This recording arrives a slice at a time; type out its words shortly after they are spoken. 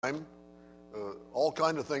All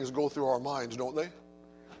kind of things go through our minds, don't they?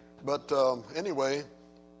 But anyway,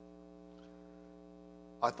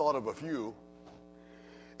 I thought of a few.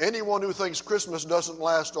 Anyone who thinks Christmas doesn't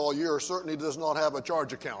last all year certainly does not have a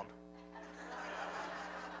charge account.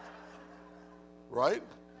 Right?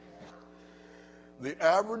 The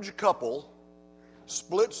average couple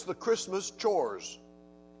splits the Christmas chores.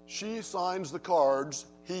 She signs the cards,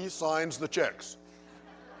 he signs the checks.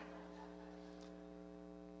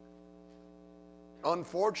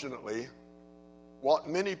 Unfortunately, what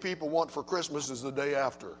many people want for Christmas is the day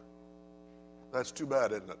after. That's too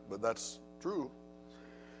bad, isn't it? But that's true.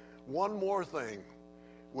 One more thing.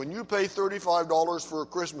 When you pay $35 for a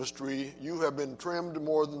Christmas tree, you have been trimmed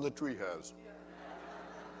more than the tree has.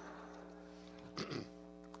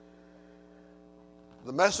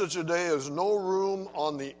 The message today is no room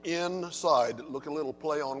on the inside. Look, a little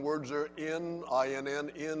play on words there.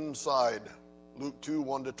 I-N-N, inside. Luke 2,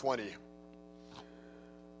 1-20.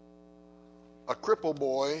 A cripple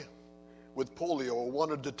boy with polio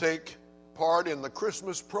wanted to take part in the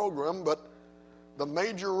Christmas program, but the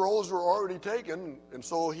major roles were already taken, and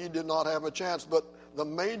so he did not have a chance. But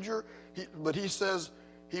he says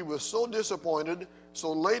he was so disappointed,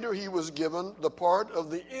 so later he was given the part of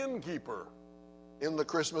the innkeeper in the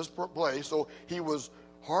Christmas play. So he was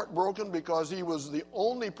heartbroken because he was the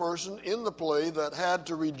only person in the play that had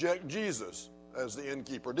to reject Jesus, as the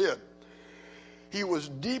innkeeper did. He was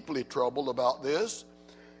deeply troubled about this.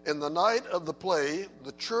 In the night of the play,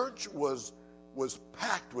 the church was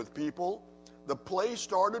packed with people. The play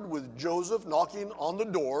started with Joseph knocking on the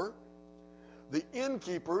door. The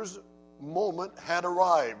innkeeper's moment had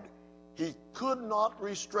arrived. He could not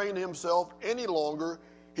restrain himself any longer.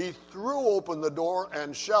 He threw open the door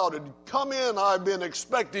and shouted, "Come in, I've been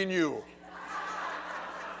expecting you."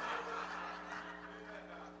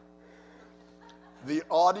 The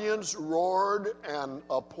audience roared and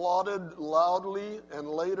applauded loudly, and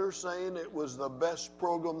later saying it was the best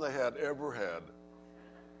program they had ever had.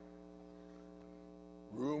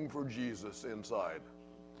 Room for Jesus inside.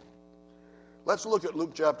 Let's look at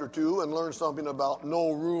Luke chapter 2 and learn something about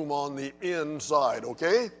no room on the inside,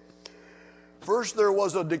 okay? First, there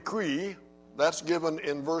was a decree that's given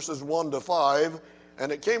in verses 1-5.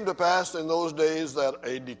 And it came to pass in those days that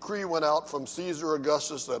a decree went out from Caesar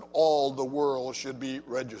Augustus that all the world should be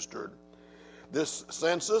registered. This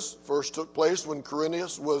census first took place when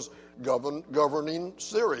Quirinius was governing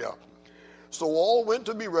Syria. So all went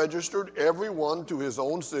to be registered, every one to his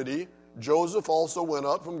own city. Joseph also went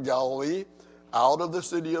up from Galilee, out of the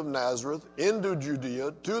city of Nazareth, into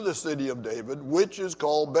Judea, to the city of David, which is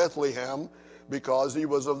called Bethlehem, because he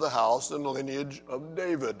was of the house and lineage of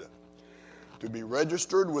David, to be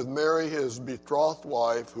registered with Mary, his betrothed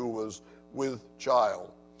wife, who was with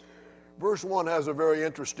child. Verse 1 has a very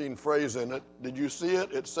interesting phrase in it. Did you see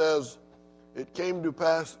it? It says, it came to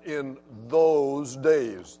pass in those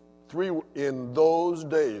days. In those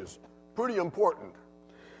days. Pretty important.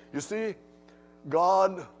 You see,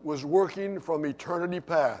 God was working from eternity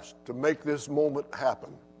past to make this moment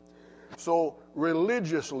happen. So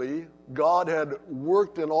religiously, God had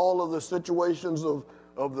worked in all of the situations of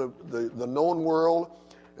the known world.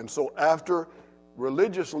 And so after,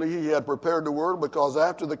 religiously, he had prepared the word, because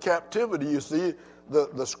after the captivity, you see,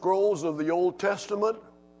 the scrolls of the Old Testament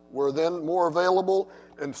were then more available,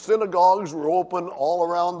 and synagogues were open all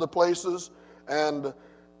around the places, and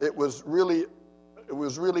it was really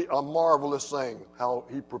a marvelous thing how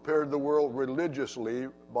he prepared the world religiously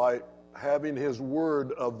by having his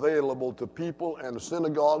word available to people and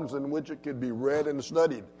synagogues in which it could be read and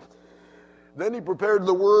studied. Then he prepared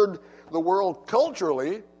the world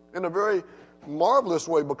culturally in a very marvelous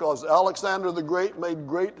way, because Alexander the Great made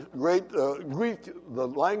Greek the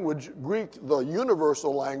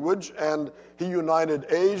universal language, and he united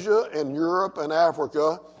Asia and Europe and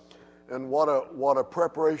Africa, and what a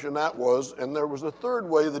preparation that was. And there was a third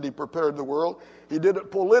way that he prepared the world. He did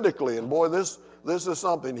it politically, and boy, this is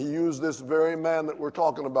something. He used this very man that we're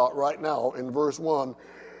talking about right now in verse 1.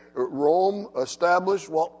 Rome established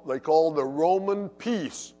what they called the Roman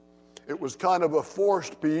peace. It was kind of a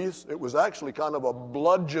forced peace. It was actually kind of a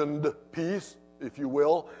bludgeoned peace, if you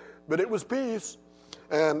will, but it was peace,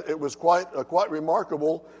 and it was quite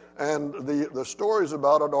remarkable. And the stories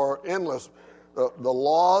about it are endless. The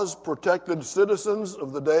laws protected citizens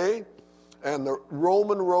of the day, and the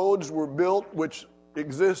Roman roads were built, which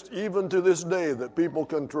exist even to this day, that people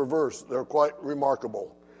can traverse. They're quite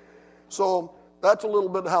remarkable. So that's a little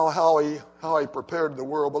bit how he prepared the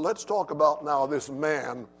world. But let's talk about now this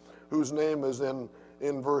man whose name is in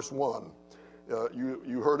verse 1.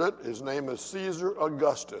 You heard it. His name is Caesar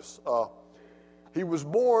Augustus. He was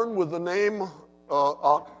born with the name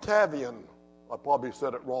Octavian. I probably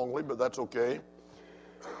said it wrongly, but that's okay.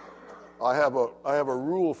 I have a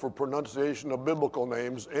rule for pronunciation of biblical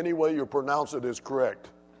names. Any way you pronounce it is correct.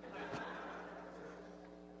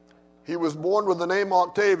 He was born with the name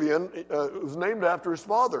Octavian. It was named after his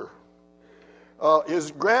father.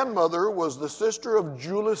 His grandmother was the sister of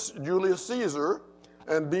Julius Caesar,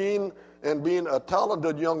 and being a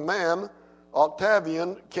talented young man,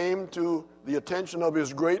 Octavian came to the attention of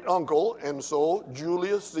his great uncle, and so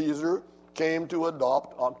Julius Caesar came to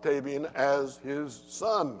adopt Octavian as his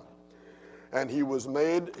son. And he was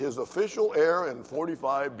made his official heir in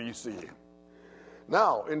 45 BC.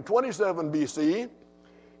 Now, in 27 BC,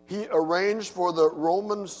 he arranged for the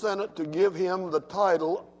Roman Senate to give him the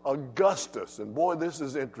title Augustus. And boy, this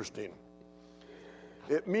is interesting.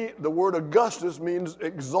 The word Augustus means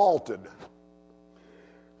exalted.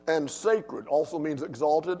 And sacred also means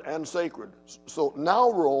exalted and sacred. So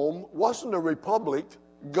now Rome wasn't a republic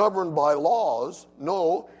governed by laws.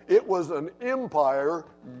 No, it was an empire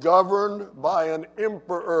governed by an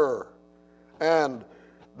emperor. And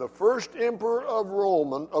the first emperor of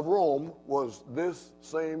Rome was this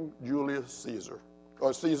same Julius Caesar,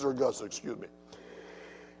 or Caesar Augustus, excuse me.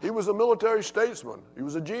 He was a military statesman. He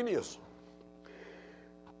was a genius.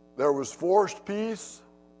 There was forced peace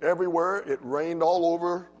everywhere. It rained all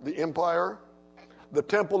over the empire. The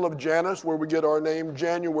temple of Janus, where we get our name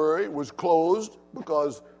January, was closed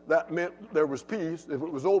because that meant there was peace. If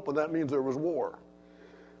it was open, that means there was war.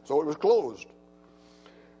 So it was closed.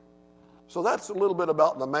 So that's a little bit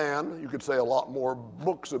about the man. You could say a lot more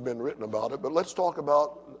books have been written about it, but let's talk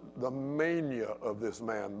about the mania of this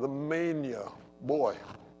man. The mania. Boy.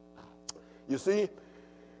 You see,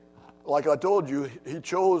 like I told you,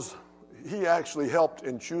 he actually helped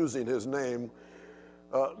in choosing his name.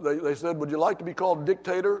 They said, would you like to be called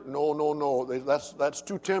dictator? No. That's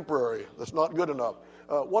too temporary. That's not good enough.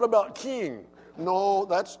 What about king? No,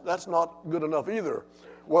 that's not good enough either.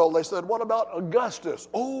 Well, they said, what about Augustus?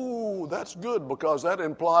 Oh, that's good because that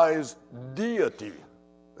implies deity.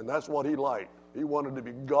 And that's what he liked. He wanted to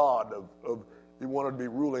be God he wanted to be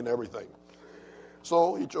ruling everything.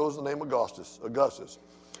 So he chose the name Augustus.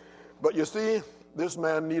 But you see, this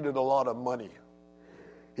man needed a lot of money.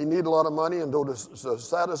 He needed a lot of money, and to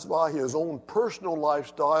satisfy his own personal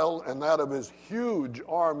lifestyle and that of his huge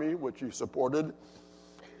army, which he supported,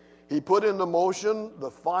 he put into motion the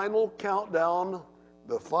final countdown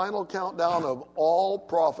of all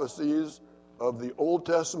prophecies of the Old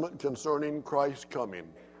Testament concerning Christ's coming,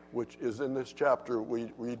 which is in this chapter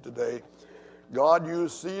we read today. God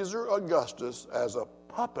used Caesar Augustus as a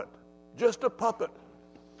puppet, just a puppet,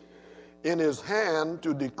 in his hand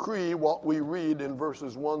to decree what we read in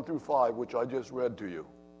verses 1 through 5, which I just read to you.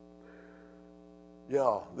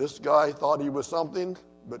 Yeah, this guy thought he was something,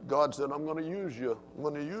 but God said, I'm going to use you. I'm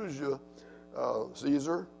going to use you,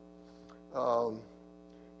 Caesar.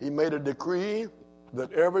 He made a decree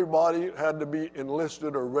that everybody had to be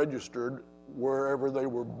enlisted or registered wherever they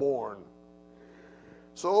were born.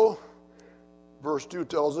 So, verse 2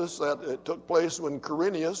 tells us that it took place when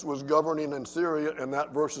Quirinius was governing in Syria, and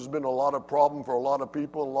that verse has been a lot of problem for a lot of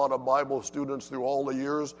people, a lot of Bible students through all the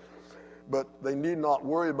years. But they need not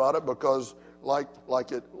worry about it because, like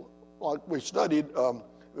we studied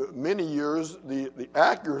many years, the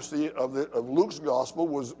accuracy of Luke's gospel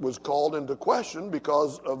was called into question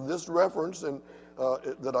because of this reference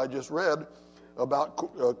that I just read about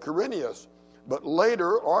Quirinius. But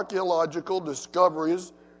later, archaeological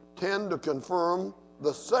discoveries tend to confirm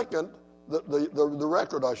the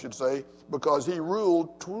record, I should say, because he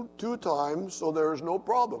ruled two times, so there is no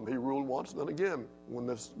problem. He ruled once, then again, when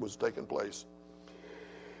this was taking place.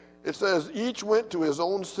 It says, each went to his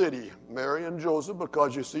own city, Mary and Joseph,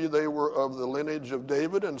 because you see they were of the lineage of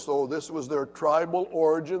David, and so this was their tribal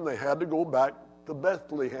origin. They had to go back to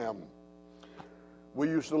Bethlehem. We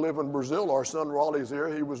used to live in Brazil. Our son Raleigh's here.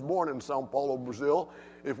 He was born in Sao Paulo, Brazil.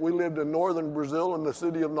 If we lived in northern Brazil in the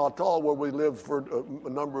city of Natal, where we lived for a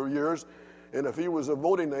number of years, and if he was of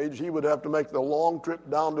voting age, he would have to make the long trip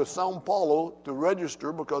down to Sao Paulo to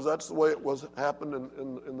register because that's the way it happened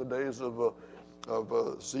in the days of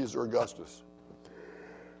Caesar Augustus.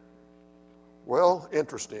 Well,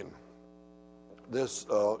 interesting. This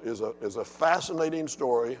is a fascinating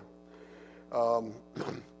story.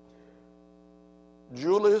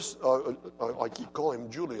 Julius, I keep calling him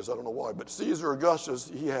Julius, I don't know why, but Caesar Augustus,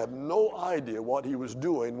 he had no idea what he was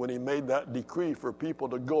doing when he made that decree for people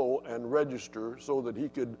to go and register so that he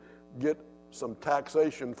could get some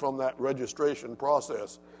taxation from that registration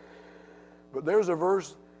process. But there's a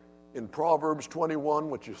verse in Proverbs 21,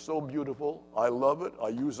 which is so beautiful. I love it. I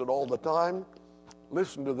use it all the time.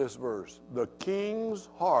 Listen to this verse. The king's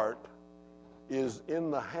heart is in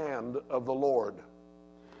the hand of the Lord.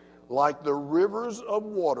 Like the rivers of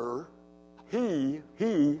water, he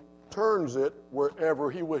turns it wherever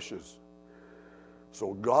he wishes.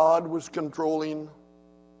 So God was controlling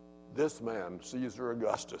this man, Caesar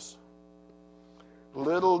Augustus.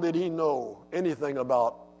 Little did he know anything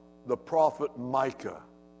about the prophet Micah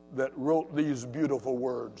that wrote these beautiful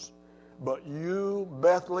words. But you,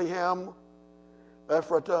 Bethlehem,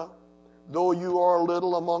 Ephratah, though you are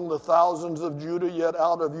little among the thousands of Judah, yet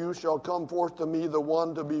out of you shall come forth to me the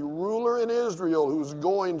one to be ruler in Israel, whose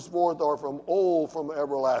goings forth are from old, from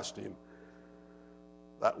everlasting.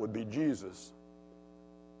 That would be Jesus.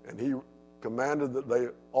 And he commanded that they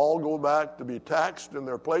all go back to be taxed in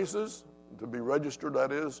their places, to be registered,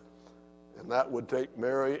 that is, and that would take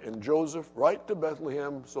Mary and Joseph right to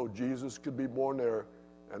Bethlehem so Jesus could be born there,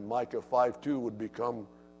 and Micah 5:2 would become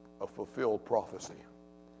a fulfilled prophecy.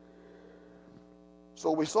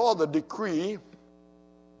 So we saw the decree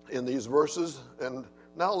in these verses, and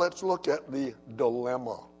now let's look at the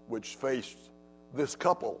dilemma which faced this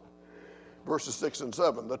couple. Verses 6 and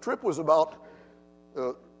 7. The trip was about,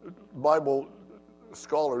 Bible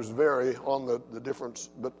scholars vary on the difference,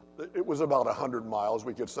 but it was about 100 miles,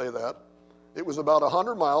 we could say that. It was about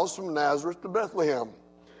 100 miles from Nazareth to Bethlehem.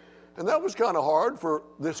 And that was kind of hard for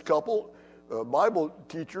this couple. Bible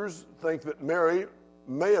teachers think that Mary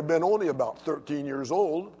may have been only about 13 years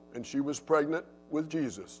old, and she was pregnant with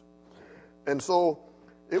Jesus. And so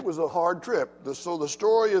it was a hard trip. So the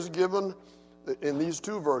story is given in these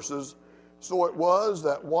two verses. So it was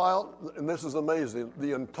that while, and this is amazing,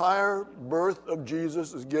 the entire birth of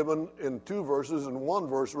Jesus is given in two verses, in one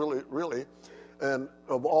verse really, and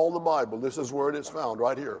of all the Bible, this is where it is found,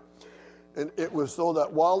 right here. And it was so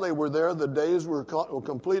that while they were there, the days were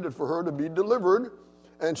completed for her to be delivered,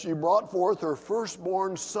 and she brought forth her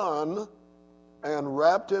firstborn son and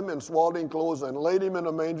wrapped him in swaddling clothes and laid him in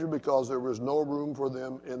a manger because there was no room for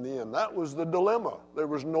them in the inn. That was the dilemma. There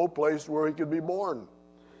was no place where he could be born.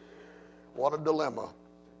 What a dilemma.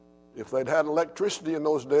 If they'd had electricity in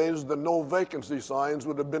those days, the no vacancy signs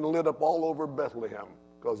would have been lit up all over Bethlehem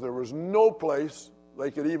because there was no place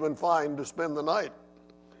they could even find to spend the night.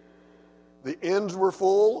 The inns were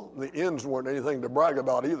full. The inns weren't anything to brag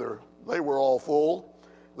about either. They were all full.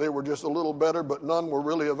 They were just a little better, but none were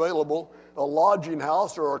really available. A lodging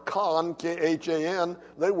house or a khan, K-H-A-N,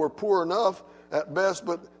 they were poor enough at best,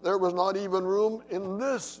 but there was not even room in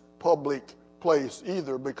this public place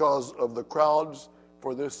either because of the crowds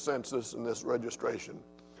for this census and this registration.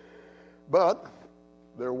 But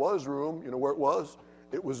there was room. You know where it was?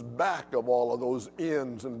 It was back of all of those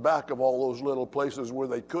inns and back of all those little places where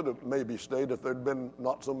they could have maybe stayed if there'd been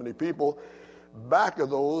not so many people. Back of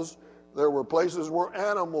those, there were places where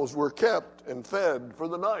animals were kept and fed for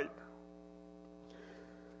the night.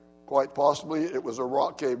 Quite possibly it was a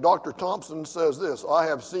rock cave. Dr. Thompson says this: I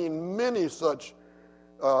have seen many such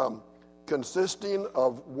consisting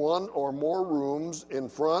of one or more rooms in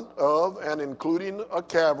front of and including a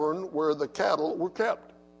cavern where the cattle were kept.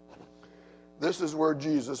 This is where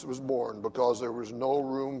Jesus was born because there was no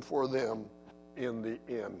room for them in the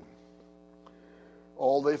inn.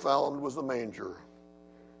 All they found was a manger.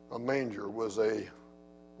 A manger was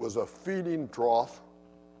a feeding trough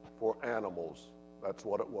for animals. That's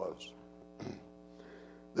what it was.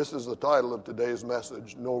 This is the title of today's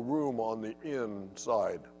message, No Room on the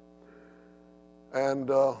Inside.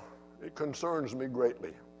 And it concerns me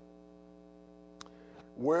greatly.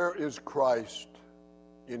 Where is Christ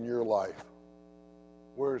in your life?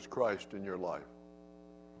 Where is Christ in your life?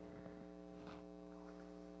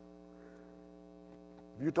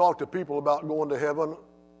 If you talk to people about going to heaven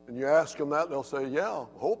and you ask them that, they'll say, yeah,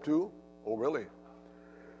 hope to. Oh, really?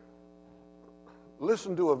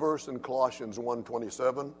 Listen to a verse in Colossians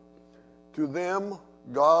 1:27. To them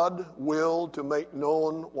God willed to make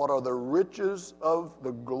known what are the riches of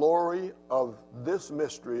the glory of this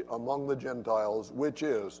mystery among the Gentiles, which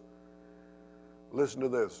is, listen to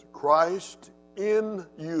this, Christ in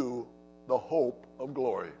you, the hope of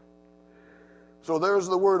glory. So there's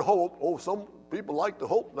the word hope. Oh, some people like to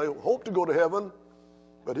hope. They hope to go to heaven.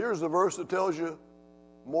 But here's the verse that tells you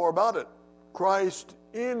more about it. Christ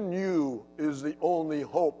in you is the only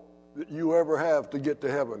hope that you ever have to get to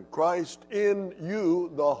heaven. Christ in you,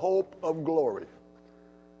 the hope of glory.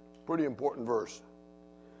 Pretty important verse.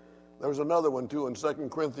 There's another one too in 2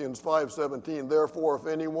 Corinthians 5:17. Therefore, if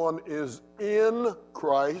anyone is in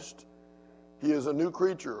Christ, he is a new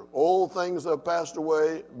creature. Old things have passed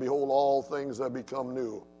away. Behold, all things have become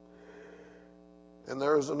new. And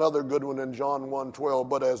there's another good one in John 1:12.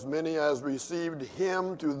 But as many as received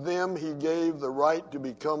him, to them he gave the right to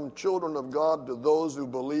become children of God, to those who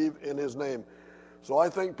believe in his name. So I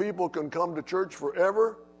think people can come to church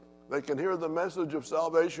forever. They can hear the message of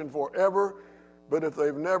salvation forever. But if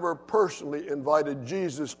they've never personally invited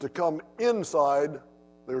Jesus to come inside,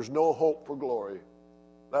 there's no hope for glory.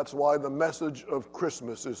 That's why the message of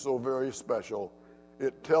Christmas is so very special.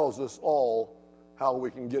 It tells us all how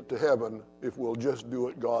we can get to heaven if we'll just do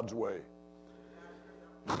it God's way.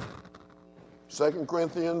 2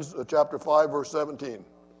 Corinthians chapter 5, verse 17,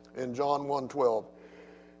 in John 1:12.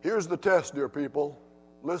 Here's the test, dear people.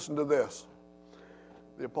 Listen to this.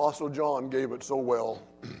 The Apostle John gave it so well.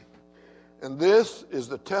 And this is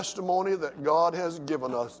the testimony that God has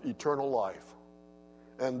given us, eternal life.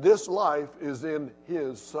 And this life is in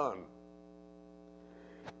his Son.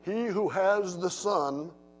 He who has the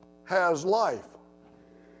Son has life.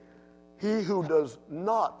 He who does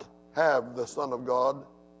not have the Son of God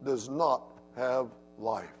does not have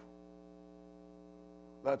life.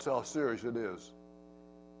 That's how serious it is.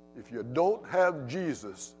 If you don't have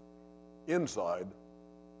Jesus inside,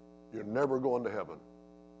 you're never going to heaven.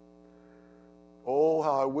 Oh,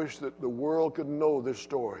 how I wish that the world could know this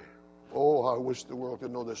story. Oh, how I wish the world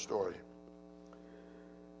could know this story.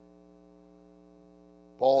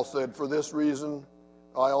 Paul said, for this reason,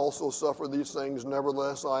 I also suffer these things.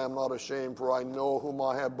 Nevertheless, I am not ashamed, for I know whom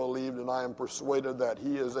I have believed, and I am persuaded that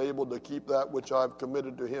he is able to keep that which I've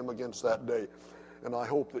committed to him against that day. And I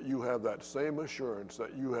hope that you have that same assurance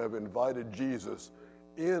that you have invited Jesus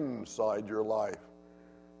inside your life.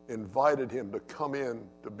 Invited him to come in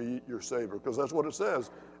to be your Savior. Because that's what it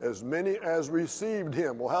says. As many as received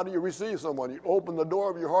him. Well, how do you receive someone? You open the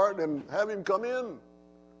door of your heart and have him come in.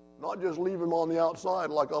 Not just leave him on the outside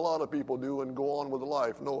like a lot of people do and go on with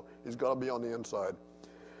life. No, he's got to be on the inside.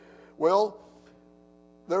 Well,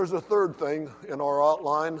 there's a third thing in our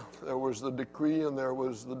outline. There was the decree and there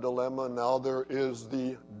was the dilemma. Now there is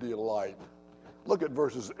the delight. Look at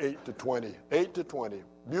verses 8 to 20. 8 to 20.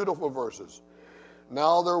 Beautiful verses.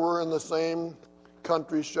 Now there were in the same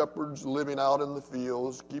country shepherds living out in the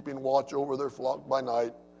fields, keeping watch over their flock by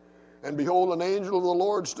night. And behold, an angel of the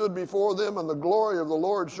Lord stood before them, and the glory of the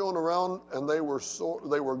Lord shone around, and they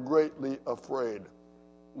were greatly afraid.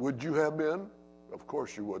 Would you have been? Of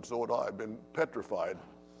course you would. So would I. Been petrified.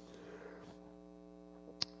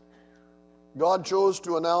 God chose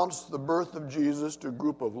to announce the birth of Jesus to a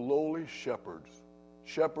group of lowly shepherds.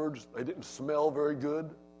 Shepherds, they didn't smell very good,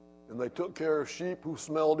 and they took care of sheep who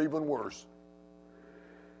smelled even worse.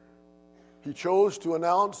 He chose to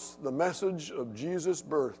announce the message of Jesus'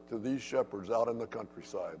 birth to these shepherds out in the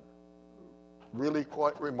countryside. Really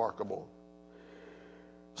quite remarkable.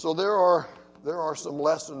 So there are some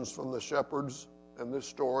lessons from the shepherds in this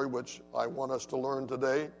story which I want us to learn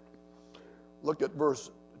today. Look at verse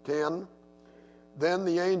 10. Then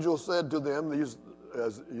the angel said to them, these,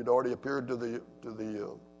 as he'd already appeared to the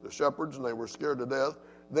shepherds, and they were scared to death.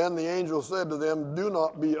 Then the angel said to them, do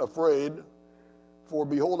not be afraid, for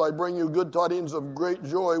behold, I bring you good tidings of great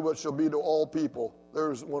joy, which shall be to all people.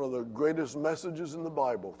 There's one of the greatest messages in the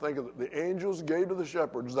Bible. Think of it. The angels gave to the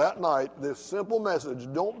shepherds that night this simple message,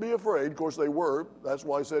 don't be afraid. Of course they were. That's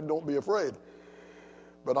why I said don't be afraid.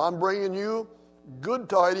 But I'm bringing you good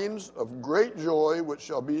tidings of great joy, which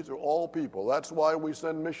shall be to all people. That's why we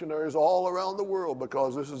send missionaries all around the world,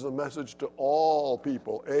 because this is a message to all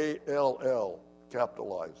people. A-L-L,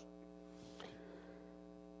 capitalized.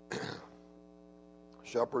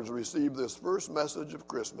 Shepherds received this first message of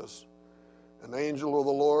Christmas. An angel of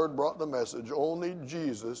the Lord brought the message, only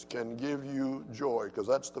Jesus can give you joy, because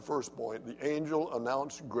that's the first point. The angel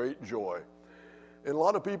announced great joy. And a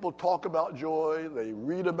lot of people talk about joy, they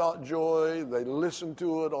read about joy, they listen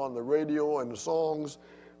to it on the radio and songs,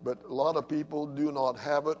 but a lot of people do not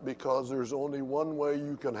have it because there's only one way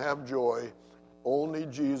you can have joy. Only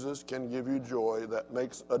Jesus can give you joy that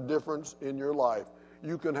makes a difference in your life.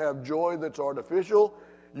 You can have joy that's artificial.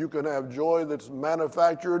 You can have joy that's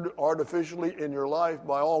manufactured artificially in your life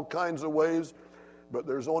by all kinds of ways. But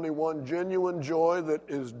there's only one genuine joy that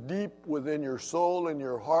is deep within your soul and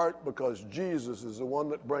your heart, because Jesus is the one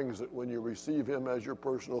that brings it when you receive him as your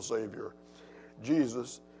personal Savior.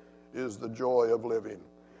 Jesus is the joy of living.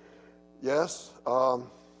 Yes,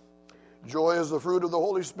 joy is the fruit of the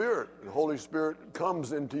Holy Spirit. The Holy Spirit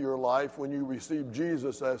comes into your life when you receive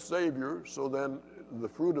Jesus as Savior. So then the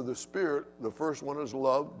fruit of the Spirit, the first one is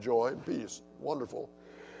love, joy, and peace. Wonderful.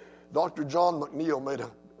 Dr. John McNeil made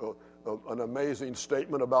an amazing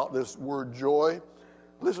statement about this word joy.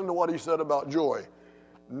 Listen to what he said about joy.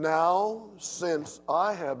 Now, since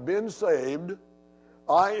I have been saved,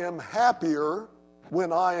 I am happier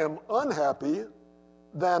when I am unhappy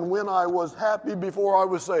than when I was happy before I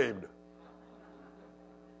was saved.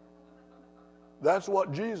 That's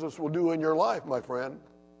what Jesus will do in your life, my friend.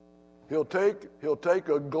 He'll take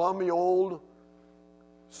a gloomy old,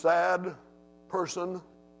 sad person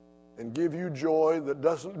and give you joy that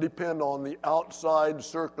doesn't depend on the outside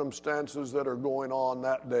circumstances that are going on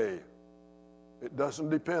that day. It doesn't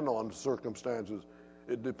depend on circumstances.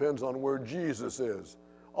 It depends on where Jesus is.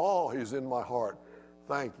 Oh, he's in my heart.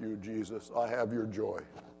 Thank you, Jesus. I have your joy.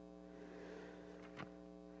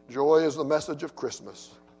 Joy is the message of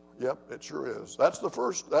Christmas. Yep, it sure is. That's the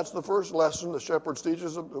first lesson the shepherds teach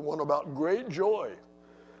us, the one about great joy.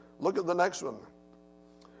 Look at the next one.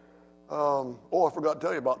 I forgot to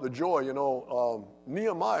tell you about the joy.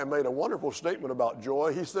 Nehemiah made a wonderful statement about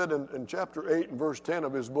joy. He said in chapter 8 and verse 10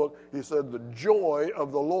 of his book, he said, the joy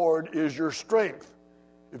of the Lord is your strength.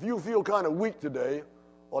 If you feel kind of weak today,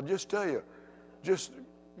 I'll just tell you, just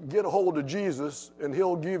get a hold of Jesus and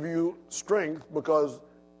he'll give you strength, because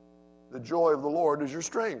the joy of the Lord is your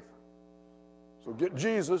strength. So get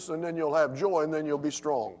Jesus and then you'll have joy and then you'll be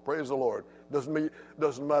strong. Praise the Lord.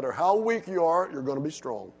 Doesn't matter how weak you are, you're going to be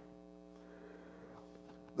strong.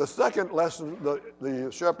 The second lesson the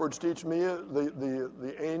shepherds teach me,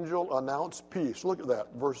 the angel announced peace. Look at that,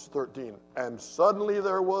 verse 13. And suddenly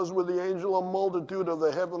there was with the angel a multitude of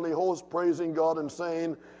the heavenly host praising God and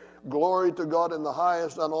saying, glory to God in the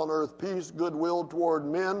highest, and on earth peace, goodwill toward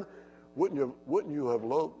men. Wouldn't you have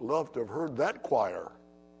loved to have heard that choir?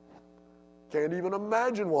 Can't even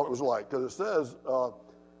imagine what it was like, because it says it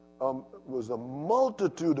was a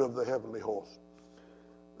multitude of the heavenly host.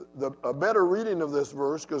 A better reading of this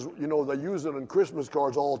verse, because they use it in Christmas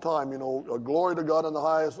cards all the time. Glory to God in the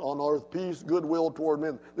highest, on earth peace, goodwill toward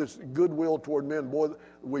men. This goodwill toward men, boy,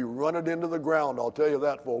 we run it into the ground. I'll tell you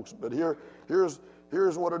that, folks. But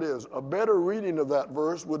here's what it is. A better reading of that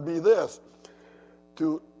verse would be this: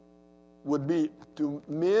 to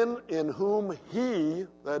men in whom He,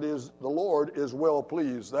 that is the Lord, is well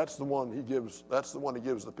pleased. That's the one He gives. That's the one He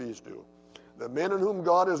gives the peace to. The men in whom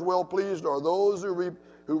God is well pleased are those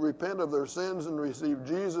who repent of their sins and receive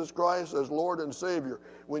Jesus Christ as Lord and Savior.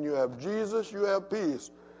 When you have Jesus, you have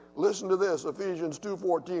peace. Listen to this, Ephesians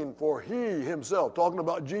 2:14. For He Himself, talking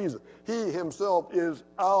about Jesus, He Himself is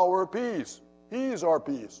our peace. He's our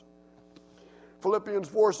peace. Philippians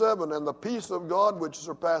 4:7. And the peace of God, which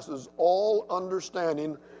surpasses all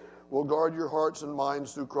understanding, will guard your hearts and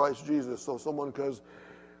minds through Christ Jesus. So someone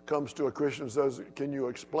comes to a Christian and says, can you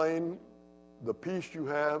explain the peace you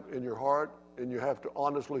have in your heart? And you have to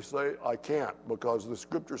honestly say, I can't, because the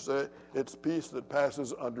scriptures say it's peace that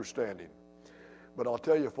passes understanding. But I'll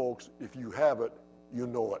tell you, folks, if you have it, you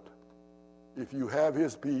know it. If you have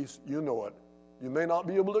His peace, you know it. You may not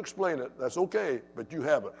be able to explain it. That's okay, but you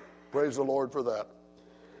have it. Praise the Lord for that.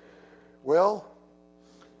 Well,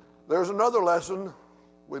 there's another lesson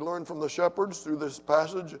we learn from the shepherds through this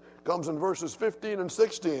passage. It comes in verses 15 and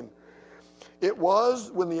 16. It was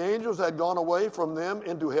when the angels had gone away from them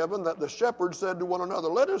into heaven that the shepherds said to one another,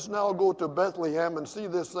 let us now go to Bethlehem and see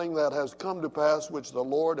this thing that has come to pass, which the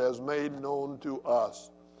Lord has made known to us.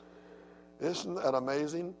 Isn't that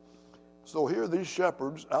amazing? So here these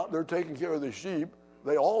shepherds out there taking care of the sheep,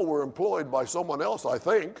 they all were employed by someone else, I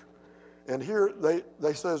think. And here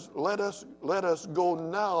they says, let us go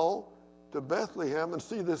now to Bethlehem and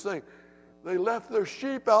see this thing. They left their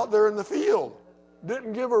sheep out there in the field.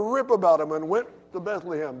 Didn't give a rip about him and went to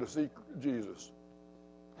Bethlehem to see Jesus.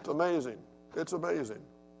 It's amazing. It's amazing.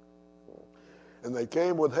 And they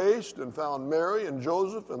came with haste and found Mary and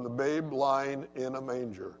Joseph and the babe lying in a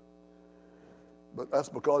manger. But that's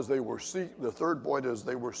because they were the third point is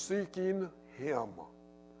they were seeking Him.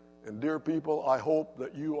 And dear people, I hope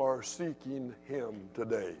that you are seeking Him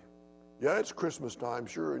today. Yeah, it's Christmas time,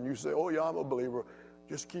 sure, and you say, oh yeah, I'm a believer.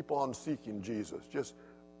 Just keep on seeking Jesus. Just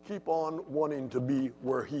keep on wanting to be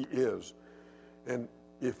where He is. And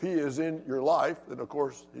if He is in your life, then of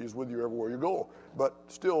course He's with you everywhere you go. But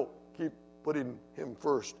still keep putting Him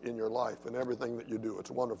first in your life and everything that you do.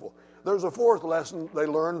 It's wonderful. There's a fourth lesson they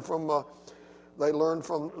learned from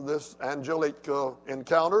this angelic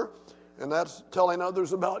encounter, and that's telling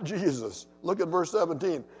others about Jesus. Look at verse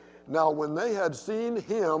 17. Now when they had seen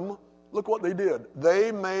Him, look what they did.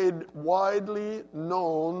 They made widely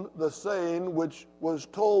known the saying which was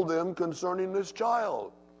told them concerning this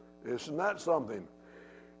child. Isn't that something?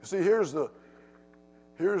 See, here's the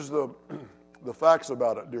facts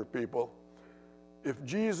about it, dear people. If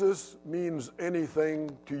Jesus means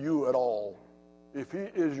anything to you at all, if He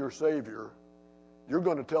is your Savior, you're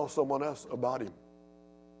going to tell someone else about Him.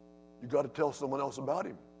 You've got to tell someone else about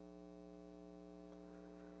Him.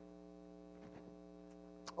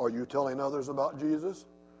 Are you telling others about Jesus?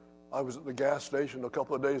 I was at the gas station a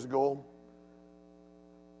couple of days ago,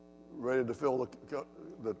 ready to fill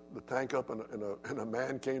the tank up, and a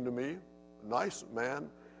man came to me, a nice man,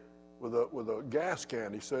 with a gas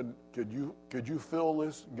can. He said, "Could you fill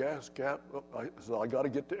this gas cap up?" I said, "I got to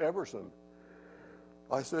get to Everson."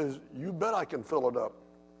 I says, "You bet I can fill it up.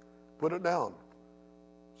 Put it down."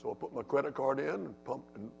 So I put my credit card in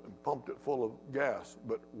and pumped it full of gas.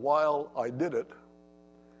 But while I did it,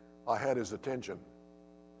 I had his attention.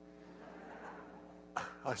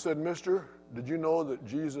 I said, "Mister, did you know that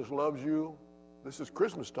Jesus loves you? This is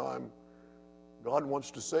Christmas time. God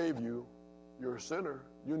wants to save you. You're a sinner.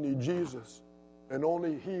 You need Jesus. And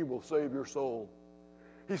only He will save your soul."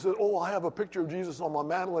 He said, "Oh, I have a picture of Jesus on my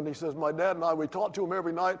mantle." And he says, "My dad and I, we talked to Him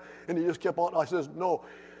every night." And he just kept on. I says, "No,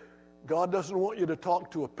 God doesn't want you to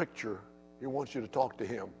talk to a picture. He wants you to talk to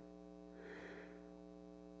Him."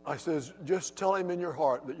 I says, "Just tell Him in your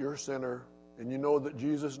heart that you're a sinner and you know that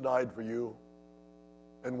Jesus died for you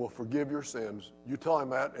and will forgive your sins. You tell Him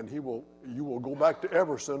that, and you will go back to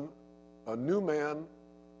Everson, a new man,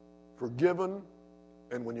 forgiven,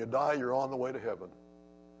 and when you die, you're on the way to heaven."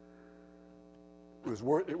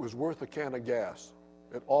 It was worth a can of gas.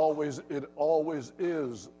 It always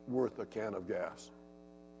is worth a can of gas.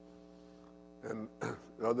 And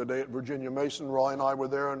the other day at Virginia Mason, Roy and I were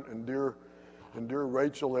there, and dear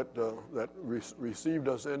Rachel that received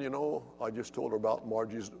us in, I just told her about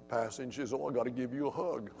Margie's passing. She says, "Oh, I got to give you a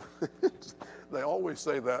hug." They always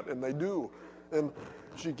say that, and they do. And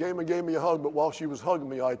she came and gave me a hug, but while she was hugging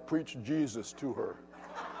me, I preached Jesus to her.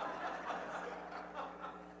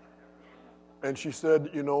 And she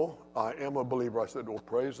said, "I am a believer." I said, "Well,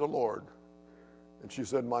 praise the Lord." And she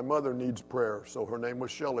said, "My mother needs prayer." So her name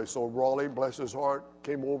was Shelley. So Raleigh, bless his heart,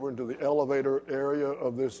 came over into the elevator area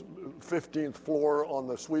of this 15th floor on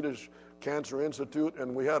the Swedish Cancer Institute,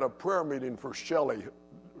 and we had a prayer meeting for Shelley,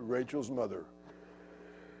 Rachel's mother.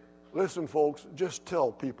 Listen, folks, just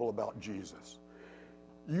tell people about Jesus.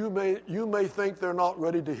 You may think they're not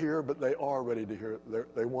ready to hear, but they are ready to hear.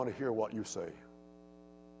 They want to hear what you say.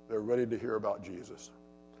 They're ready to hear about Jesus.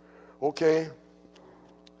 Okay.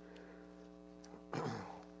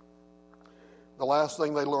 The last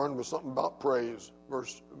thing they learned was something about praise.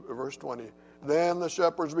 Verse 20. Then the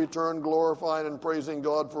shepherds returned, glorifying and praising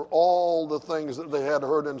God for all the things that they had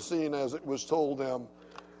heard and seen as it was told them.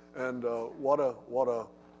 And what a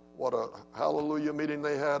hallelujah meeting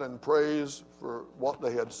they had, and praise for what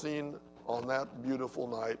they had seen on that beautiful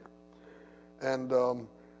night. And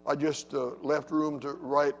I just left room to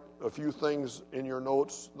write a few things in your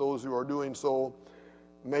notes, those who are doing so.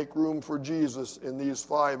 Make room for Jesus in these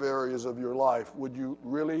 5 areas of your life. Would you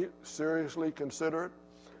really seriously consider it?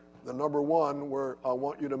 The number one where I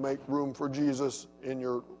want you to make room for Jesus in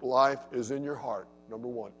your life is in your heart. Number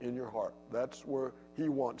one, in your heart. That's where He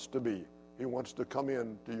wants to be. He wants to come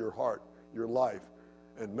into your heart, your life,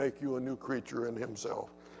 and make you a new creature in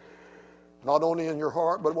Himself. Not only in your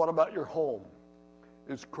heart, but what about your home?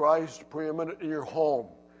 Is Christ preeminent in your home?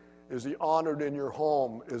 Is He honored in your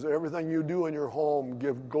home? Is everything you do in your home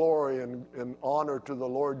give glory and honor to the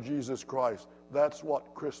Lord Jesus Christ? That's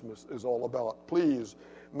what Christmas is all about. Please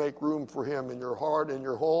make room for Him in your heart, in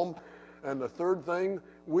your home. And the third thing,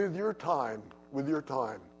 with your time.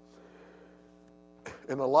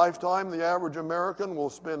 In a lifetime, the average American will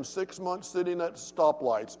spend 6 months sitting at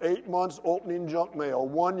stoplights, 8 months opening junk mail,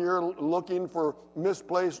 1 year looking for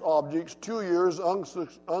misplaced objects, 2 years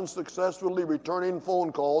unsuccessfully returning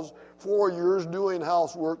phone calls, 4 years doing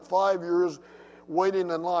housework, 5 years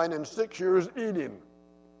waiting in line, and 6 years eating.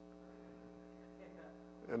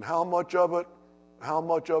 And how much of it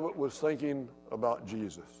was thinking about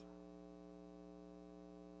Jesus?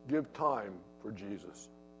 Give time for Jesus.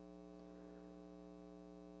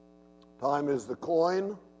 Time is the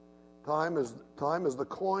coin. Time is the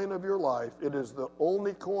coin of your life. It is the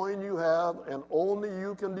only coin you have, and only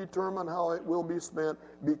you can determine how it will be spent.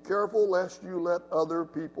 Be careful lest you let other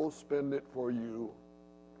people spend it for you.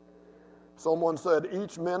 Someone said,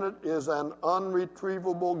 each minute is an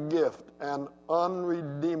unretrievable gift, an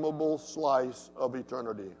unredeemable slice of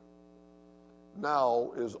eternity.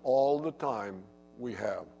 Now is all the time we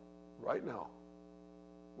have, right now.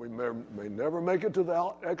 We may never make it to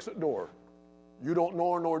the exit door. You don't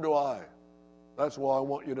know, nor do I. That's why I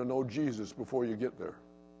want you to know Jesus before you get there.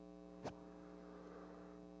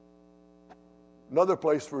 Another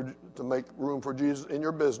place to make room for Jesus in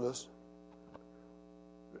your business.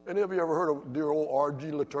 Any of you ever heard of dear old R.G.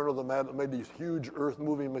 Letourneau, the man that made these huge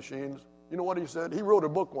earth-moving machines? You know what he said? He wrote a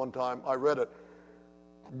book one time. I read it.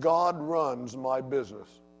 God runs my business.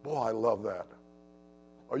 Boy, I love that.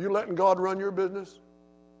 Are you letting God run your business?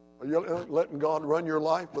 Are you letting God run your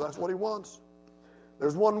life? Well, that's what He wants.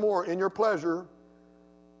 There's one more. In your pleasure,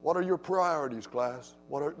 what are your priorities, class?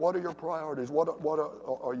 What are your priorities?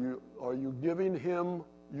 Are you giving Him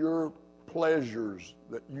your pleasures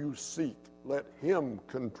that you seek? Let Him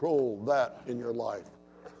control that in your life.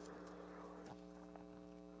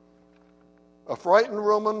 A frightened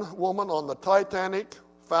woman on the Titanic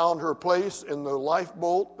found her place in the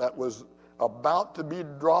lifeboat that was about to be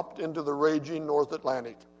dropped into the raging North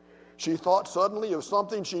Atlantic. She thought suddenly of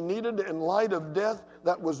something she needed in light of death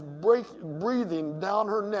that was breathing down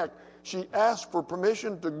her neck. She asked for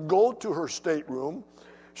permission to go to her stateroom.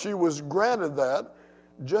 She was granted that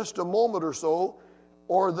just a moment or so,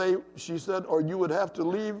 she said, or you would have to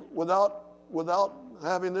leave without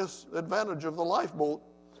having this advantage of the lifeboat.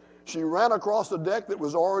 She ran across the deck that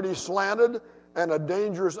was already slanted and a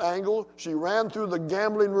dangerous angle. She ran through the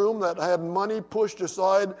gambling room that had money pushed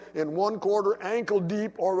aside in one corner, ankle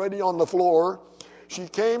deep already on the floor. She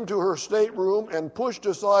came to her stateroom and pushed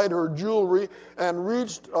aside her jewelry and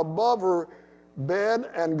reached above her bed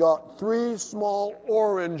and got 3 small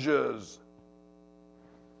oranges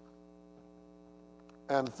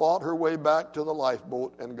and fought her way back to the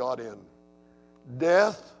lifeboat and got in.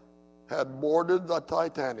 Death had boarded the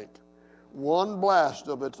Titanic. One blast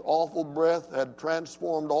of its awful breath had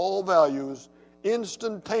transformed all values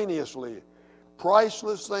instantaneously.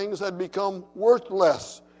 Priceless things had become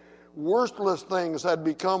worthless. Worthless things had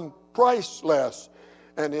become priceless.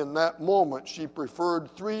 And in that moment, she preferred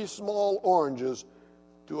 3 small oranges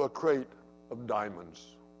to a crate of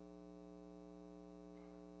diamonds.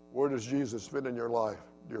 Where does Jesus fit in your life,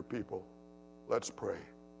 dear people? Let's pray.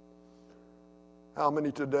 How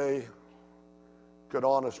many today could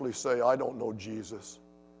honestly say, I don't know Jesus.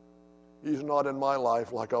 He's not in my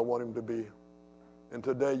life like I want Him to be. And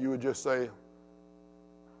today you would just say,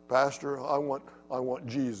 Pastor, I want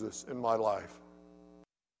Jesus in my life.